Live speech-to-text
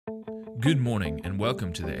Good morning and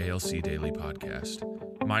welcome to the ALC Daily Podcast.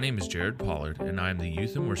 My name is Jared Pollard and I am the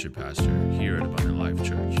Youth and Worship Pastor here at Abundant Life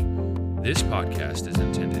Church. This podcast is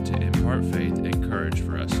intended to impart faith and courage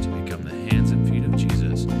for us to become the hands and feet of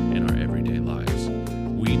Jesus in our everyday lives.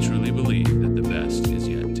 We truly believe that the best is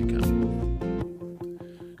yet to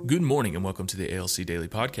come. Good morning and welcome to the ALC Daily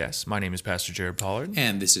Podcast. My name is Pastor Jared Pollard.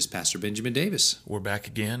 And this is Pastor Benjamin Davis. We're back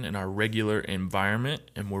again in our regular environment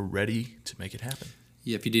and we're ready to make it happen.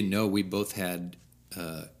 Yeah, if you didn't know, we both had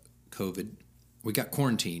COVID. We got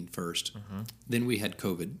quarantined first, then we had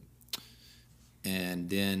COVID, and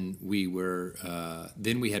then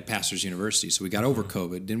we had Pastors University. So we got over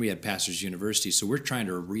COVID, then we had Pastors University. So we're trying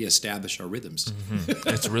to reestablish our rhythms.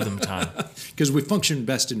 It's rhythm time because we function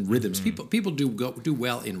best in rhythms. People do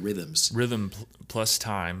well in rhythms. Rhythm plus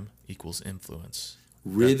time equals influence.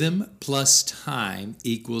 Rhythm plus time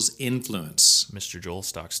equals influence. Mr. Joel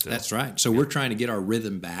Stockstill. That's right. So we're trying to get our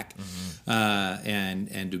rhythm back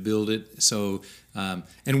and to build it. So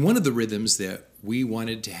and one of the rhythms that we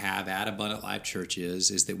wanted to have at Abundant Life Church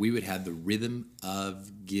is that we would have the rhythm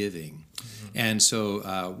of giving. And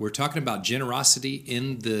so we're talking about generosity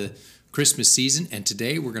in the Christmas season, and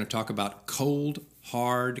today we're going to talk about cold,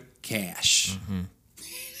 hard cash.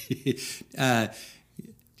 Can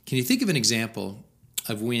you think of an example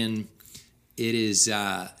of when it is,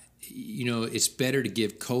 it's better to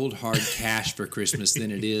give cold, hard cash for Christmas than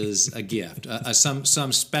it is a gift, some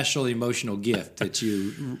special emotional gift that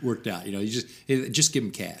you worked out. You just give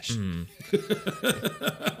them cash.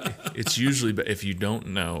 It's usually, but if you don't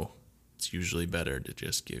know, it's usually better to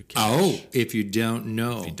just give cash. Oh, if you don't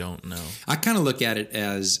know. If you don't know. I kind of look at it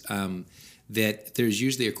as that there's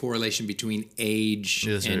usually a correlation between age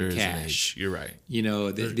and cash. You're right.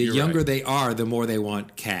 The younger right. they are, the more they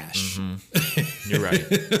want cash. You're right.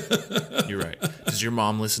 You're right. Does your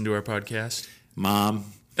mom listen to our podcast?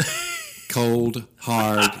 Mom, cold,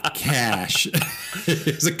 hard cash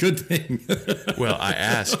is a good thing. Well, I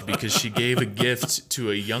ask because she gave a gift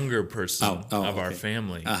to a younger person of our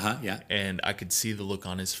family. Yeah. And I could see the look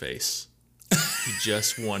on his face. He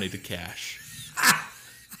just wanted the cash.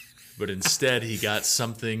 But instead, he got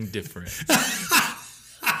something different.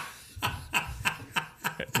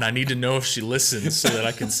 And I need to know if she listens so that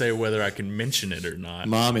I can say whether I can mention it or not.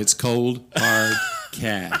 Mom, it's cold, hard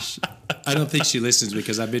cash. I don't think she listens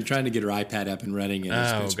because I've been trying to get her iPad up and running.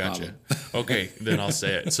 And it's gotcha. Okay, then I'll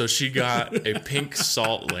say it. So she got a pink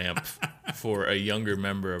salt lamp for a younger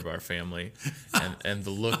member of our family, and the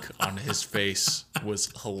look on his face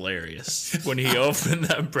was hilarious when he opened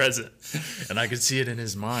that present, and I could see it in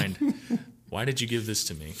his mind. Why did you give this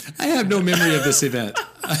to me? I have no memory of this event.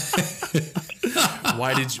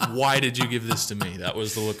 Why did you give this to me? That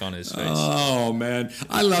was the look on his face. Oh, man.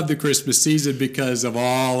 I love the Christmas season because of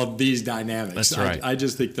all of these dynamics. That's right. I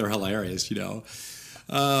just think they're hilarious,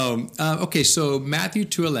 Okay, so Matthew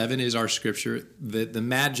 2:11 is our scripture. The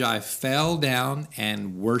Magi fell down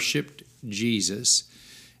and worshiped Jesus.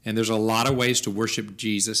 And there's a lot of ways to worship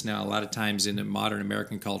Jesus. Now, a lot of times in the modern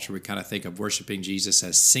American culture, we kind of think of worshiping Jesus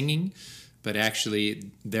as singing. But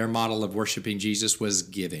actually, their model of worshiping Jesus was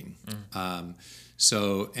giving.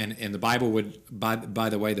 So, and the Bible would, by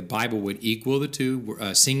the way, the Bible would equal the two.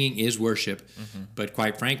 Singing is worship, but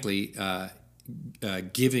quite frankly,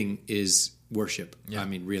 giving is worship. Yeah. I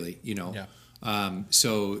mean, really, Yeah.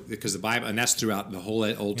 So, because the Bible, and that's throughout the whole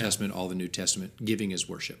Old Testament, all the New Testament, giving is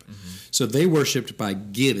worship. So they worshiped by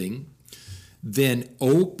giving, then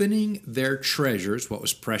opening their treasures, what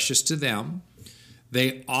was precious to them.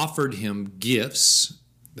 They offered him gifts.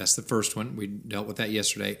 That's the first one. We dealt with that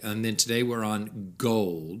yesterday. And then today we're on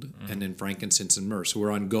gold, and then frankincense and myrrh. So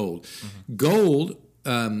we're on gold. Gold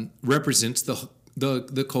represents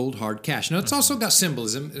the cold, hard cash. Now, it's also got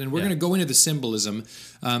symbolism, and we're going to go into the symbolism.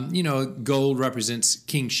 Gold represents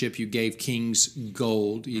kingship. You gave kings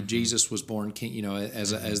gold. Jesus was born king,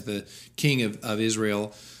 as the king of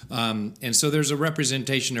Israel. And so there's a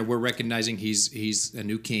representation there. We're recognizing he's a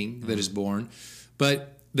new king that is born.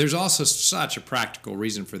 But there's also such a practical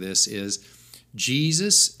reason for this is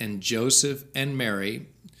Jesus and Joseph and Mary.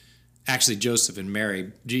 Actually, Joseph and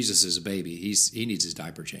Mary, Jesus is a baby. He needs his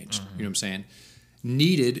diaper changed. You know what I'm saying?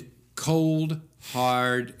 Needed cold,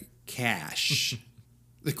 hard cash.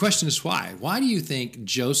 The question is why? Why do you think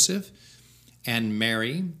Joseph and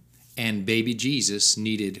Mary and baby Jesus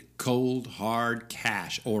needed cold, hard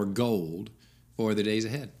cash or gold for the days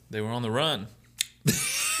ahead? They were on the run.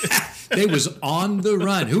 They was on the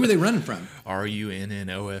run. Who were they running from?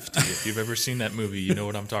 RUNNOFT. If you've ever seen that movie, you know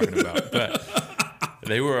what I'm talking about. But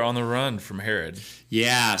they were on the run from Herod.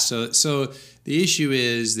 Yeah. So the issue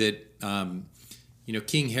is that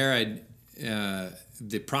King Herod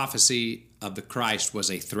the prophecy of the Christ was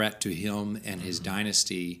a threat to him and his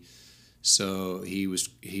dynasty. So he was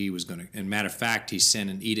going to, and matter of fact, he sent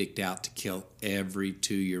an edict out to kill every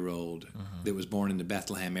 2-year-old that was born in the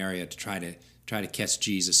Bethlehem area to try to catch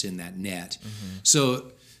Jesus in that net.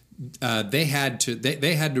 So they had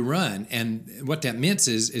to run, and what that meant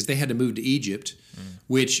is they had to move to Egypt,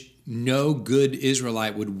 which no good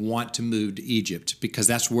Israelite would want to move to Egypt, because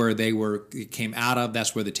that's where they came out of.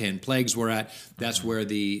 That's where the 10 plagues were at. That's where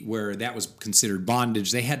that was considered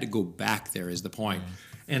bondage. They had to go back there, is the point.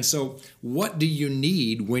 And so, what do you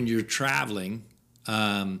need when you're traveling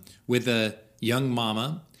with a young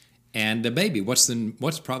mama and a baby?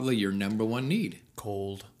 What's probably your number one need?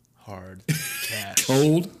 Cold, hard cash.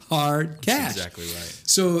 Cold, hard cash. That's exactly right.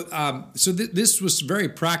 So this was very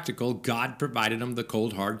practical. God provided them the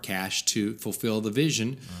cold, hard cash to fulfill the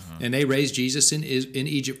vision, and they raised Jesus in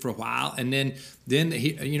Egypt for a while, and then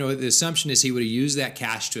he, the assumption is he would have used that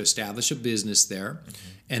cash to establish a business there,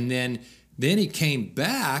 and then he came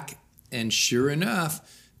back, and sure enough,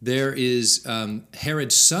 there is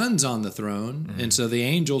Herod's son's on the throne, and so the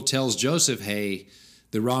angel tells Joseph, hey,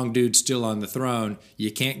 the wrong dude's still on the throne.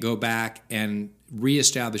 You can't go back and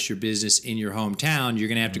reestablish your business in your hometown. You're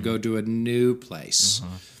going to have to go to a new place.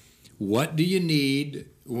 What do you need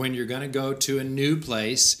when you're going to go to a new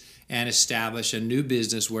place and establish a new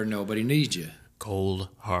business where nobody needs you? Cold,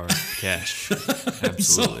 hard cash.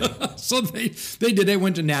 Absolutely. So they did. They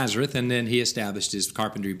went to Nazareth, and then he established his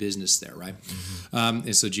carpentry business there, right?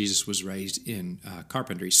 And so Jesus was raised in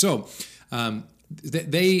carpentry. So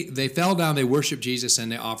they fell down, they worshiped Jesus,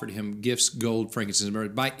 and they offered him gifts, gold, frankincense,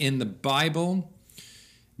 and myrrh. In the Bible,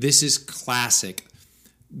 this is classic.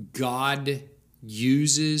 God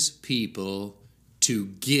uses people to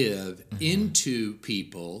give into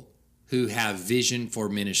people who have vision for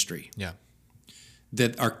ministry. Yeah.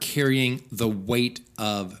 That are carrying the weight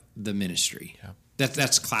of the ministry. Yeah.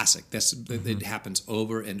 That's classic. It happens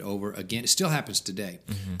over and over again. It still happens today.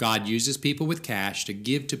 God uses people with cash to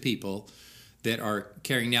give to people that are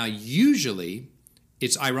carrying. Now, usually,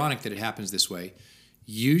 it's ironic that it happens this way.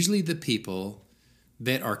 Usually the people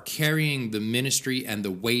that are carrying the ministry and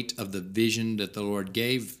the weight of the vision that the Lord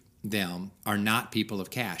gave them are not people of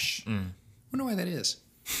cash. I wonder why that is.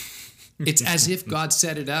 It's as if God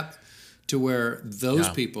set it up to where those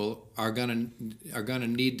people are gonna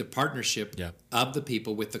need the partnership of the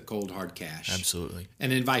people with the cold hard cash. Absolutely.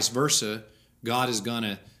 And then vice versa, God is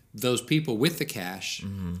those people with the cash,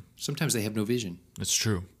 sometimes they have no vision. That's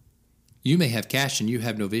true. You may have cash and you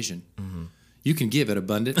have no vision. You can give at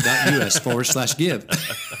abundant.us/give.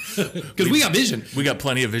 Because we got vision. We got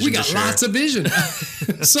plenty of vision. We got lots of vision.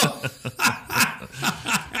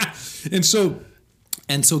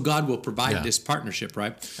 And so God will provide this partnership,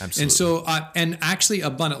 right? Absolutely. And so, and actually,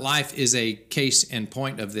 Abundant Life is a case and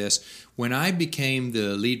point of this. When I became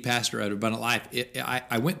the lead pastor at Abundant Life,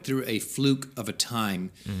 I went through a fluke of a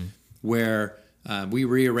time where we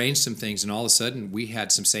rearranged some things, and all of a sudden we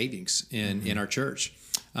had some savings in our church.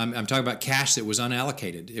 I'm talking about cash that was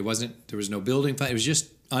unallocated. There was no building fund. It was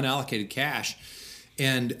just unallocated cash,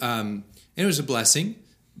 and it was a blessing.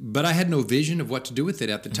 But I had no vision of what to do with it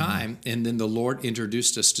at the time. And then the Lord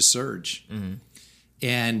introduced us to Surge.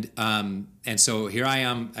 And so here I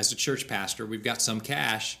am as a church pastor. We've got some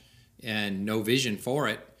cash and no vision for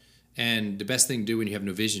it. And the best thing to do when you have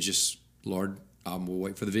no vision is just, Lord, we'll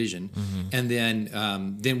wait for the vision. And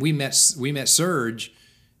then we met Surge,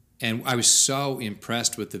 and I was so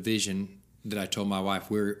impressed with the vision that I told my wife,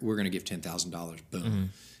 we're going to give $10,000.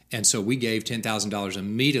 Boom. And so we gave $10,000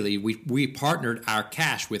 immediately. We partnered our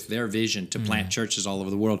cash with their vision to plant churches all over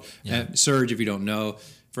the world. Surge, if you don't know,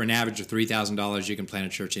 for an average of $3,000, you can plant a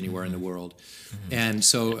church anywhere in the world. And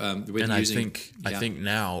so, I think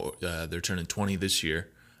now they're turning 20 this year.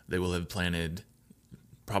 They will have planted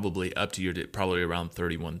probably up to probably around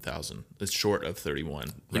 31,000. It's short of 31.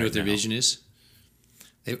 You know what their vision is?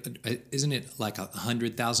 Isn't it like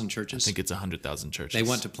 100,000 churches? I think it's 100,000 churches. They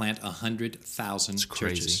want to plant 100,000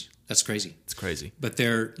 churches. That's crazy. It's crazy. But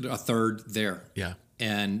they're a third there. Yeah.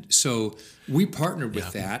 And so we partnered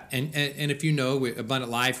with that. And if you know,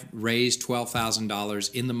 Abundant Life raised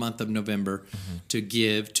 $12,000 in the month of November to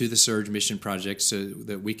give to the Surge Mission Project so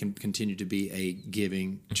that we can continue to be a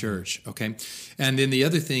giving church. Okay. And then the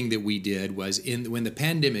other thing that we did was when the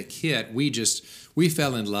pandemic hit, we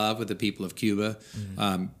fell in love with the people of Cuba.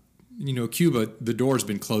 Cuba, the door's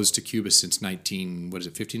been closed to Cuba since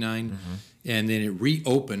 59? And then it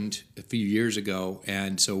reopened a few years ago.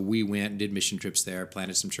 And so we went and did mission trips there,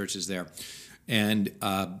 planted some churches there. And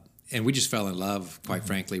we just fell in love, quite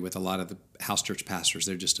frankly, with a lot of the house church pastors.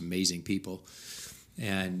 They're just amazing people.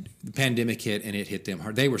 And the pandemic hit, and it hit them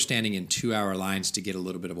hard. They were standing in 2-hour lines to get a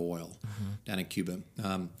little bit of oil down in Cuba.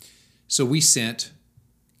 So we sent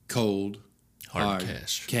cold, hard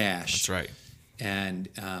cash. That's right. And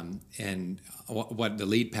what the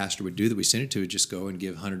lead pastor would do that we sent it to would just go and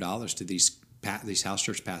give $100 to these house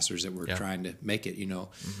church pastors that were trying to make it,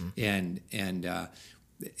 and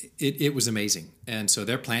it was amazing. And so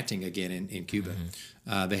they're planting again in Cuba.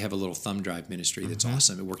 They have a little thumb drive ministry that's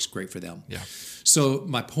awesome. It works great for them. Yeah. So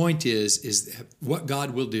my point is what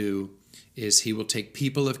God will do is He will take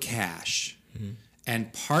people of cash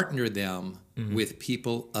and partner them with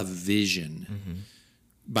people of vision.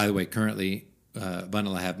 By the way, currently,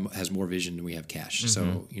 Bundle has more vision than we have cash.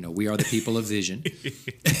 So, we are the people of vision.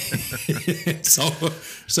 So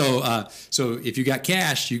if you got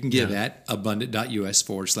cash, you can give at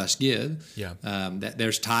abundant.us/give. Yeah.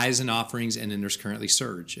 There's tithes and offerings, and then there's currently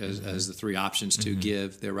surge as the three options to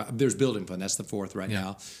give. There's building fund. That's the fourth right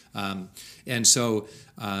now. And so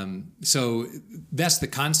that's the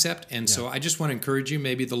concept. And so I just want to encourage you,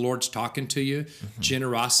 maybe the Lord's talking to you,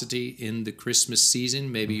 generosity in the Christmas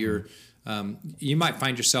season. Maybe you're, you might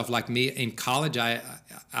find yourself like me in college. I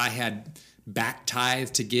had back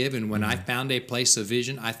tithe to give, and when I found a place of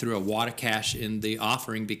vision, I threw a wad of cash in the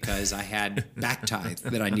offering because I had back tithe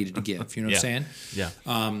that I needed to give. You know what I'm saying? Yeah.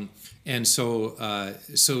 And so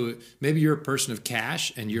maybe you're a person of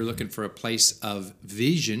cash and you're looking for a place of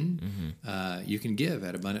vision. You can give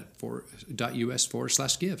at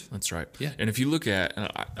abundant.us/give. That's right. Yeah. And if you look at,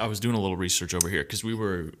 I was doing a little research over here because we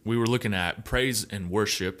were looking at praise and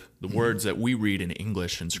worship. The words that we read in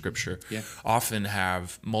English in Scripture often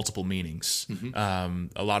have multiple meanings.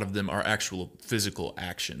 A lot of them are actual physical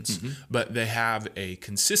actions, but they have a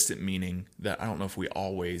consistent meaning that I don't know if we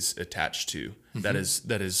always attach to. That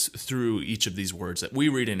is through each of these words that we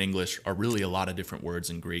read in English are really a lot of different words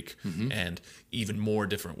in Greek and even more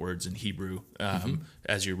different words in Hebrew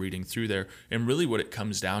as you're reading through there. And really what it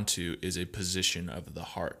comes down to is a position of the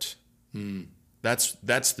heart.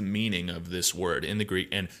 That's the meaning of this word in the Greek,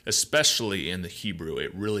 and especially in the Hebrew.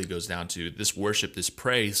 It really goes down to this worship, this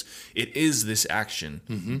praise. It is this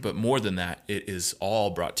action, but more than that, it is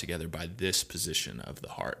all brought together by this position of the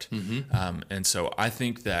heart. And so I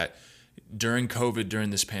think that during COVID, during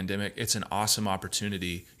this pandemic, it's an awesome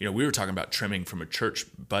opportunity. We were talking about trimming from a church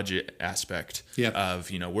budget aspect of,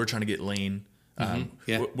 we're trying to get lean.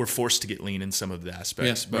 We're forced to get lean in some of the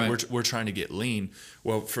aspects, but we're trying to get lean.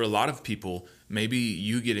 Well, for a lot of people, maybe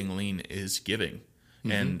you getting lean is giving.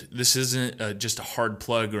 And this isn't just a hard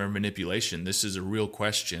plug or a manipulation. This is a real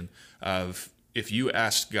question of if you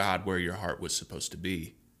asked God where your heart was supposed to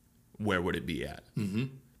be, where would it be at?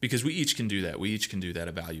 Because we each can do that. We each can do that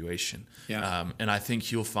evaluation. And I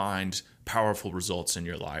think you'll find powerful results in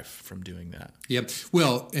your life from doing that.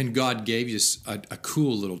 Well, and God gave you a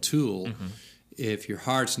cool little tool. If your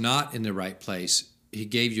heart's not in the right place, He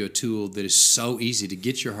gave you a tool that is so easy to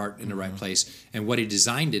get your heart in the right place. And what He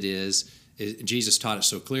designed it is Jesus taught it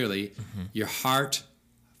so clearly, your heart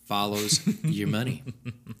follows your money.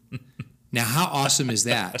 Now, how awesome is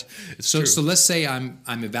that? So let's say I'm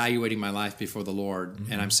evaluating my life before the Lord,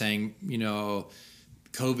 and I'm saying,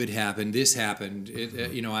 COVID happened, this happened,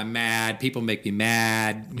 I'm mad, people make me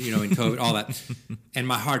mad, in COVID, all that. And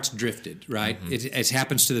my heart's drifted, right? It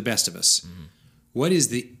happens to the best of us. What is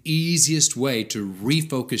the easiest way to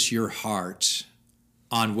refocus your heart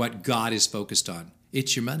on what God is focused on?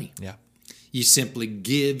 It's your money. You simply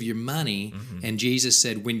give your money, and Jesus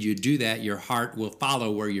said when you do that, your heart will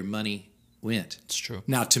follow where your money went. It's true.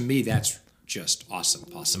 Now, to me, that's just awesome.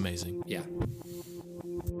 Amazing. Yeah.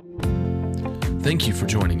 Thank you for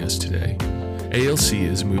joining us today. ALC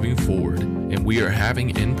is moving forward, and we are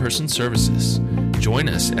having in-person services. Join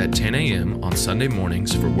us at 10 a.m. on Sunday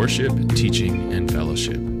mornings for worship, teaching, and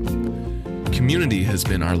fellowship. Community has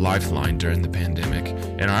been our lifeline during the pandemic,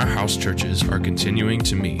 and our house churches are continuing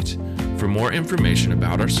to meet. For more information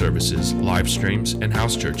about our services, live streams, and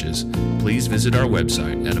house churches, please visit our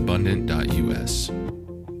website at abundant.us.